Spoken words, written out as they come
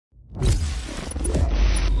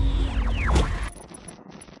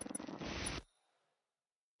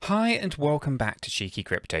Hi and welcome back to Cheeky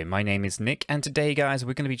Crypto. My name is Nick, and today, guys,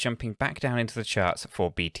 we're going to be jumping back down into the charts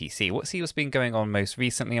for BTC. See what's been going on most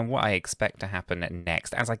recently and what I expect to happen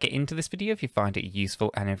next. As I get into this video, if you find it useful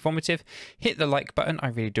and informative, hit the like button. I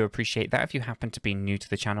really do appreciate that. If you happen to be new to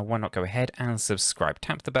the channel, why not go ahead and subscribe?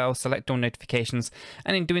 Tap the bell, select all notifications,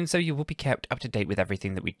 and in doing so, you will be kept up to date with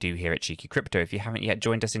everything that we do here at Cheeky Crypto. If you haven't yet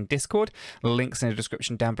joined us in Discord, links in the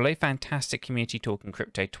description down below. Fantastic community talking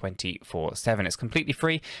crypto 24/7. It's completely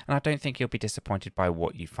free, and I don't think you'll be disappointed by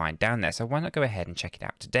what you find down there, so why not go ahead and check it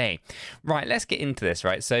out today. Right, let's get into this.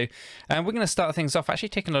 Right, so we're going to start things off actually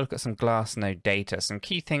taking a look at some Glassnode data, some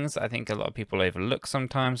key things that I think a lot of people overlook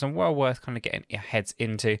sometimes and well worth kind of getting your heads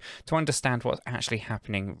into to understand what's actually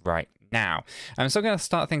happening right now. So I'm going to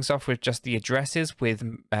start things off with just the addresses with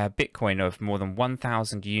Bitcoin of more than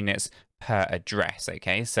 1,000 units per address.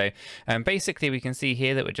 Okay, so basically we can see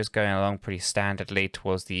here that we're just going along pretty standardly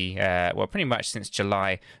towards the well, pretty much since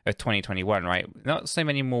July of 2021, right? Not so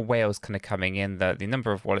many more whales kind of coming in. The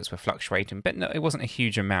number of wallets were fluctuating, but no, it wasn't a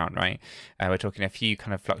huge amount, right? We're talking a few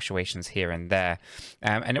kind of fluctuations here and there,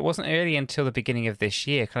 and it wasn't really until the beginning of this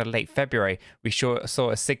year, kind of late February, we saw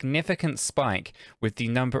a significant spike with the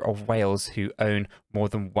number of whales who own more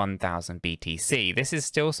than 1,000 BTC. This is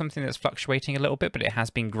still something that's fluctuating a little bit, but it has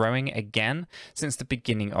been growing again since the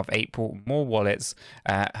beginning of April. More wallets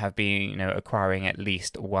have been, acquiring at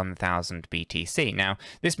least 1,000 BTC. Now,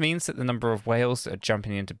 this means that the number of whales that are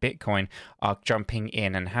jumping into Bitcoin are jumping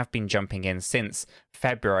in and have been jumping in since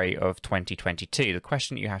February of 2022. The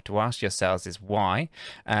question you have to ask yourselves is why?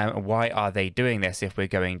 Why are they doing this if we're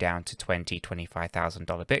going down to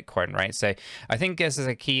 $25,000 Bitcoin, right? So I think this is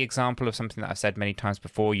a key example of something that I've said many times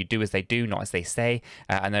before. You do as they do, not as they say.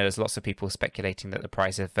 I know there's lots of people speculating that the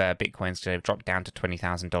price of Bitcoin is going to drop down to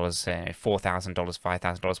 $20,000, $4,000,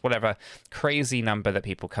 $5,000, whatever crazy number that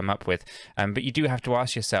people come up with. But you do have to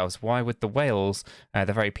ask yourselves, why would the whales,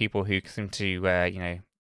 the very people who seem to,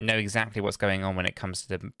 know exactly what's going on when it comes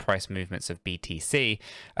to the price movements of BTC,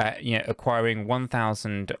 acquiring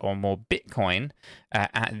 1,000 or more Bitcoin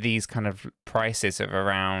at these kind of prices of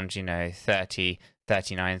around, 30,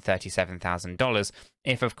 $39,000, $37,000,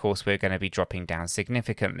 if of course we're going to be dropping down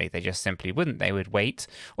significantly. They just simply wouldn't. They would wait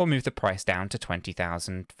or move the price down to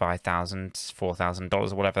 $20,000, $5,000,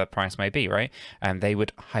 $4,000, or whatever the price may be, right? And they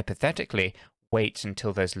would hypothetically wait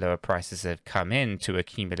until those lower prices have come in to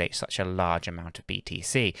accumulate such a large amount of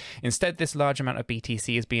BTC. Instead, this large amount of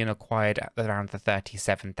BTC is being acquired at around the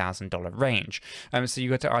 $37,000 range. So you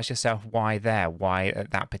got to ask yourself, why there? Why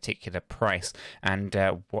at that particular price? And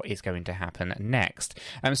what is going to happen next?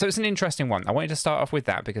 So it's an interesting one. I wanted to start off with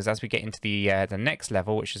that because as we get into the next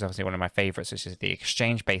level, which is obviously one of my favorites, which is the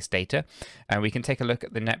exchange-based data, we can take a look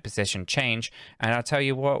at the net position change. And I'll tell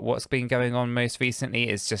you what's been going on most recently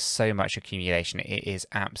is just so much accumulation. It is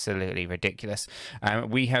absolutely ridiculous.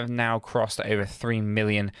 We have now crossed over 3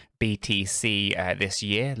 million BTC this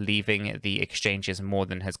year, leaving the exchanges more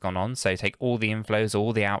than has gone on. So take all the inflows,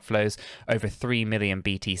 all the outflows, over 3 million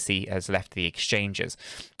BTC has left the exchanges.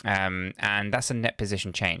 And that's a net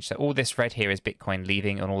position change. So all this red here is Bitcoin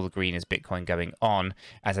leaving, and all the green is Bitcoin going on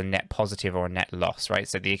as a net positive or a net loss, right?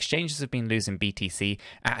 So the exchanges have been losing BTC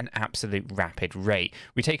at an absolute rapid rate.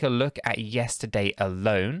 We take a look at yesterday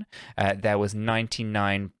alone, there was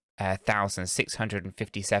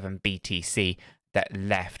 99,657 BTC that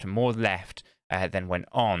left, more left than went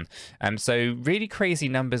on. So really crazy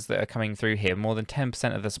numbers that are coming through here. More than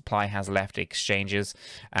 10% of the supply has left exchanges,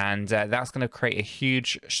 and that's going to create a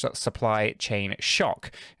huge supply chain shock.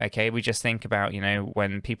 Okay, we just think about,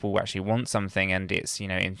 when people actually want something and it's,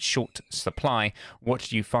 in short supply, what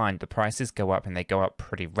do you find? The prices go up, and they go up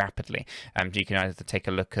pretty rapidly. You can either take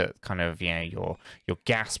a look at kind of, your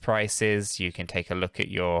gas prices, you can take a look at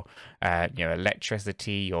your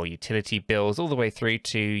electricity, your utility bills, all the way through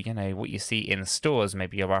to, what you see in stores.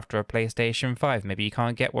 Maybe you're after a PlayStation 5, maybe you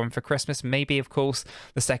can't get one for Christmas, maybe of course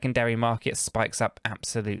the secondary market spikes up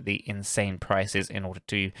absolutely insane prices in order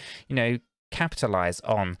to capitalize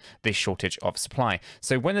on this shortage of supply.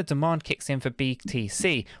 So when the demand kicks in for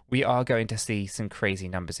BTC, we are going to see some crazy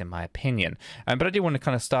numbers, in my opinion. But I do want to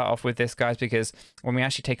kind of start off with this, guys, because when we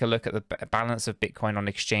actually take a look at the balance of Bitcoin on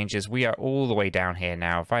exchanges, we are all the way down here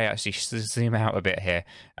now. If I actually zoom out a bit here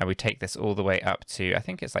and we take this all the way up to, I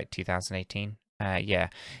think it's like 2018. Yeah,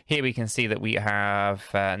 here we can see that we have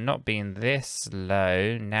not been this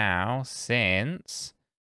low now since,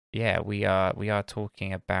 yeah, we are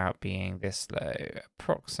talking about being this low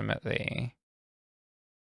approximately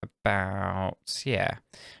about, yeah,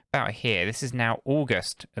 about here. This is now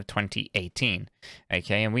August of 2018.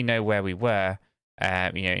 Okay, and we know where we were,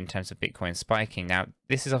 in terms of Bitcoin spiking. Now,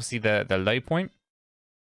 this is obviously the low point.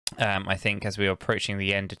 I think as we were approaching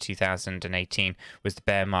the end of 2018 was the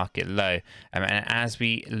bear market low. And as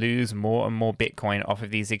we lose more and more Bitcoin off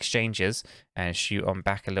of these exchanges and shoot on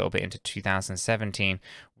back a little bit into 2017,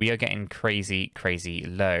 we are getting crazy, crazy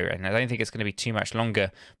low. And I don't think it's going to be too much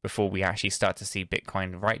longer before we actually start to see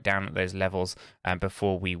Bitcoin right down at those levels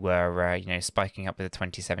before we were, spiking up with the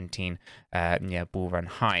 2017 bull run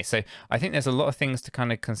high. So I think there's a lot of things to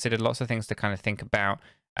kind of consider, lots of things to kind of think about.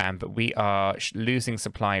 But we are losing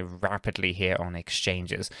supply rapidly here on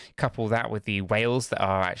exchanges. Couple that with the whales that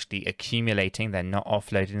are actually accumulating. They're not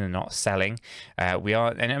offloading, they're not selling.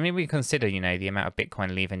 We consider, the amount of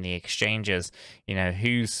Bitcoin leaving the exchanges,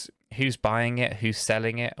 who's buying it, who's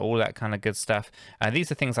selling it, all that kind of good stuff. These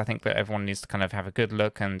are things I think that everyone needs to kind of have a good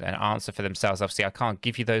look and answer for themselves. Obviously, I can't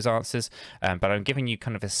give you those answers, but I'm giving you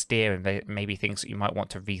kind of a steer and maybe things that you might want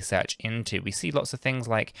to research into. We see lots of things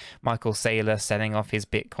like Michael Saylor selling off his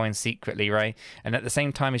Bitcoin secretly, right? And at the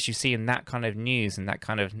same time as you see in that kind of news and that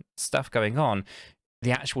kind of stuff going on,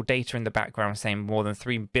 the actual data in the background saying more than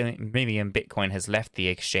 3 million Bitcoin has left the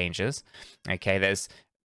exchanges. Okay, there's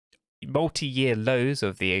multi-year lows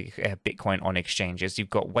of the Bitcoin on exchanges. You've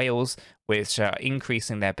got whales which are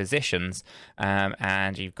increasing their positions,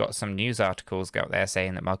 and you've got some news articles out there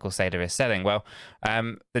saying that Michael Saylor is selling. Well,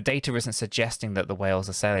 the data isn't suggesting that the whales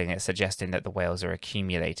are selling, it's suggesting that the whales are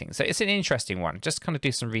accumulating. So it's an interesting one. Just kind of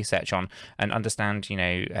do some research on and understand,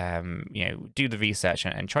 do the research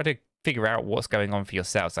and try to figure out what's going on for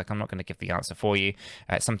yourselves. Like, I'm not going to give the answer for you.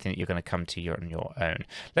 It's something that you're going to come to on your own.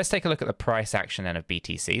 Let's take a look at the price action then of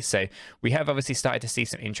BTC. So we have obviously started to see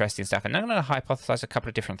some interesting stuff, and I'm going to hypothesize a couple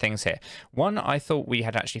of different things here. One, I thought we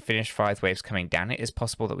had actually finished 5 waves coming down. It is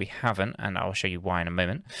possible that we haven't, and I'll show you why in a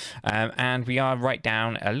moment. And we are right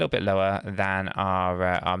down a little bit lower than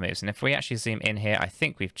our moves. And if we actually zoom in here, I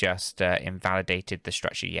think we've just invalidated the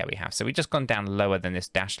structure. Yeah, we have. So we've just gone down lower than this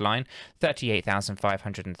dashed line,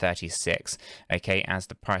 38,536. Okay, as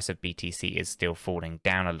the price of BTC is still falling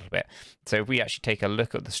down a little bit. So if we actually take a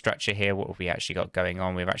look at the structure here, what have we actually got going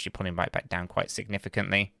on? We're actually pulling right back down quite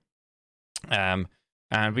significantly. And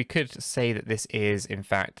we could say that this is, in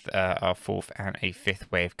fact, our 4th and a 5th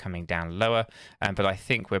wave coming down lower. But I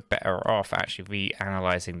think we're better off actually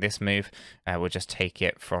reanalyzing this move. We'll just take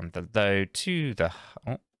it from the low to the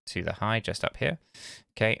high just up here.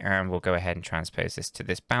 Okay, and we'll go ahead and transpose this to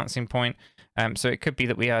this bouncing point. So it could be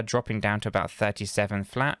that we are dropping down to about 37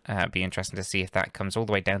 flat. It'd be interesting to see if that comes all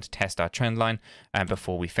the way down to test our trend line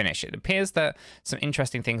before we finish. It appears that some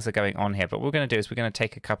interesting things are going on here, but what we're going to do is we're going to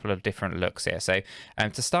take a couple of different looks here. So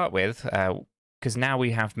to start with, because now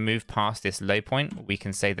we have moved past this low point, we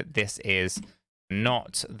can say that this is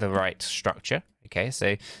not the right structure. Okay,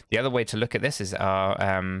 so the other way to look at this is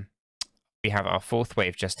we have our 4th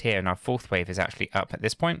wave just here, and our 4th wave is actually up at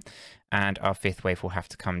this point, and our 5th wave will have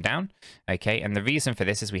to come down. Okay, and the reason for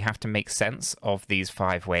this is we have to make sense of these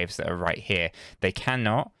 5 waves that are right here. They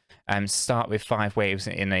cannot start with 5 waves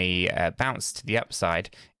in a bounce to the upside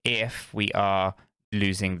if we are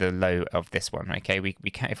losing the low of this one. Okay, we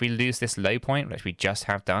can, if we lose this low point, which we just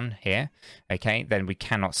have done here, okay, then we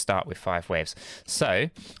cannot start with 5 waves. So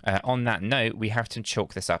on that note, we have to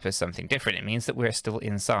chalk this up as something different. It means that we're still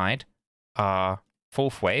inside our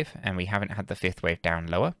 4th wave and we haven't had the 5th wave down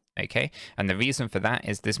lower. Okay, and the reason for that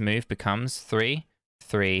is this move becomes 3,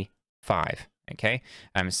 3, 5. Okay,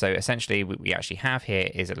 so essentially what we actually have here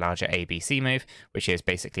is a larger ABC move, which is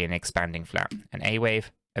basically an expanding flat, an A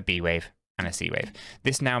wave, a B wave, and a C wave.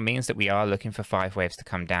 This now means that we are looking for 5 waves to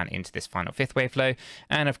come down into this final 5th wave low,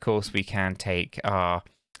 and of course we can take our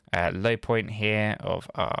low point here of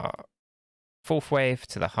our 4th wave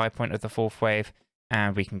to the high point of the 4th wave,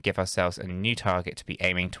 and we can give ourselves a new target to be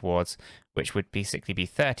aiming towards, which would basically be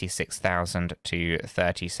 $36,000 to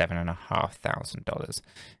 $37,500.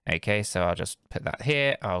 Okay, so I'll just put that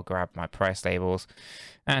here. I'll grab my price labels,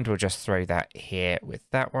 and we'll just throw that here with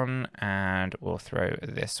that one, and we'll throw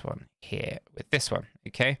this one here with this one.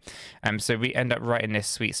 Okay, so we end up right in this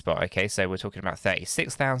sweet spot. Okay, so we're talking about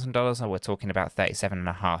 $36,000, or we're talking about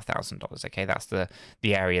 $37,500. Okay, that's the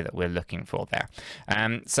area that we're looking for there.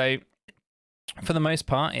 So for the most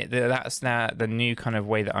part, that's now the new kind of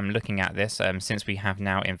way that I'm looking at this, since we have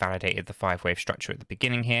now invalidated the 5-wave structure at the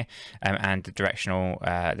beginning here, and the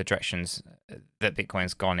directions that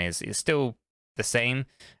Bitcoin's gone is still the same,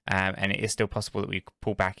 and it is still possible that we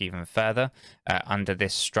pull back even further under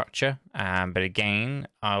this structure. But again,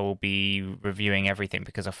 I will be reviewing everything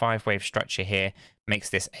because a 5-wave structure here makes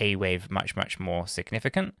this A wave much, much more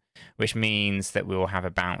significant. which means that we will have a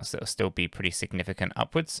bounce that will still be pretty significant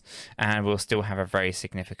upwards, and we'll still have a very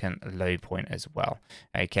significant low point as well.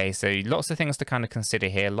 Okay, so lots of things to kind of consider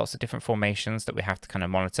here, lots of different formations that we have to kind of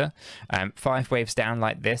monitor. 5 waves down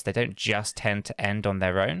like this, they don't just tend to end on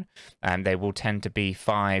their own, and they will tend to be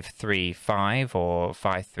 5, 3, 5 or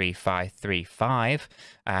 5, 3, 5, 3, 5,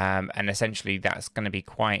 and essentially that's going to be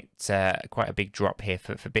quite a big drop here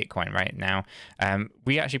for Bitcoin right now.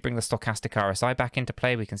 We actually bring the stochastic RSI back into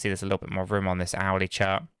play. We can see there's a little bit more room on this hourly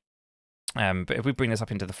chart. But if we bring this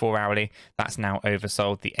up into the 4 hourly, that's now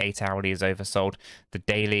oversold. The 8 hourly is oversold. The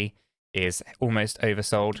daily is almost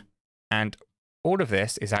oversold. And all of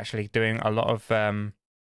this is actually doing a lot of,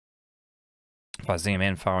 if I zoom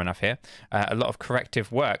in far enough here, a lot of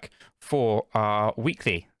corrective work for our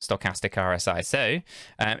weekly stochastic RSI. So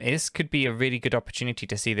this could be a really good opportunity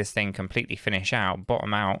to see this thing completely finish out,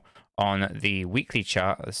 bottom out on the weekly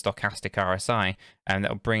chart, the stochastic RSI, and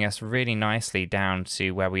that'll bring us really nicely down to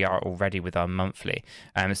where we are already with our monthly.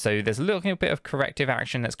 So there's a little bit of corrective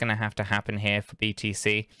action that's going to have to happen here for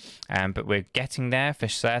BTC, but we're getting there for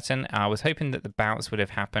certain. I was hoping that the bounce would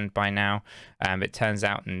have happened by now. It turns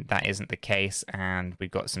out that isn't the case, and we've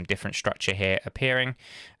got some different structure here appearing,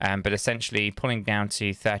 but essentially pulling down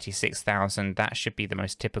to 36,000, that should be the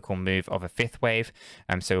most typical move of a 5th wave,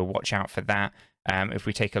 so we'll watch out for that. If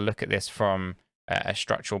we take a look at this from a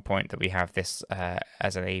structural point, that we have this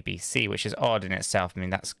as an ABC, which is odd in itself. I mean,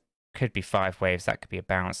 that's could be 5 waves, that could be a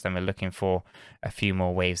bounce. Then we're looking for a few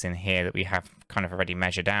more waves in here that we have kind of already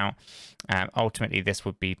measured out. Ultimately, this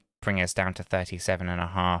would be bringing us down to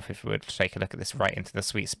 37.5 if we were to take a look at this right into the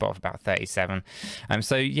sweet spot of about 37.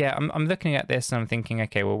 So yeah, I'm looking at this and I'm thinking,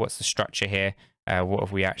 okay, well, what's the structure here? What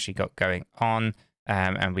have we actually got going on?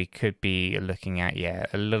 And we could be looking at, yeah,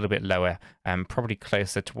 a little bit lower, probably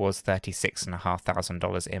closer towards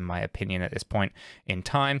 $36,500 in my opinion at this point in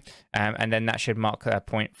time. And then that should mark a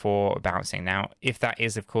point for bouncing. Now, if that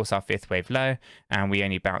is, of course, our 5th wave low, and we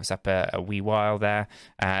only bounce up a wee while there,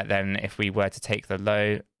 then if we were to take the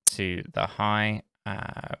low to the high,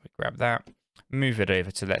 we grab that, move it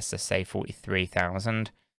over to, let's just say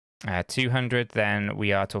 43,200, then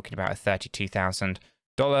we are talking about a $32,000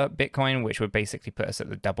 Bitcoin, which would basically put us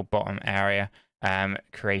at the double bottom area,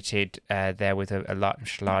 created there with a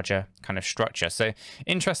much larger kind of structure. So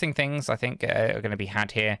interesting things I think are going to be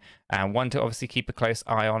had here. One to obviously keep a close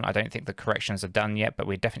eye on. I don't think the corrections are done yet, but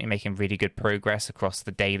we're definitely making really good progress across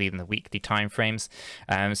the daily and the weekly timeframes.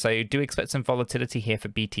 So do expect some volatility here for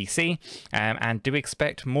BTC, and do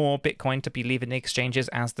expect more Bitcoin to be leaving the exchanges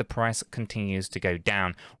as the price continues to go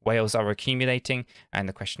down. Whales are accumulating, and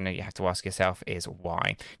the question that you have to ask yourself is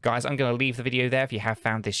why. Guys, I'm going to leave the video there. If you have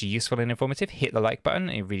found this useful and informative, hit the like button.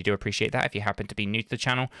 I really do appreciate that. If you happen to be new to the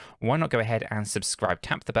channel, why not go ahead and subscribe,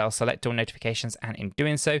 tap the bell, select all notifications, and in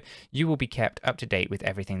doing so, you will be kept up to date with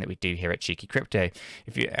everything that we do here at Cheeky Crypto.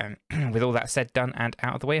 If you, with all that said, done, and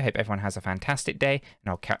out of the way, I hope everyone has a fantastic day,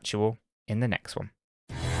 and I'll catch you all in the next one.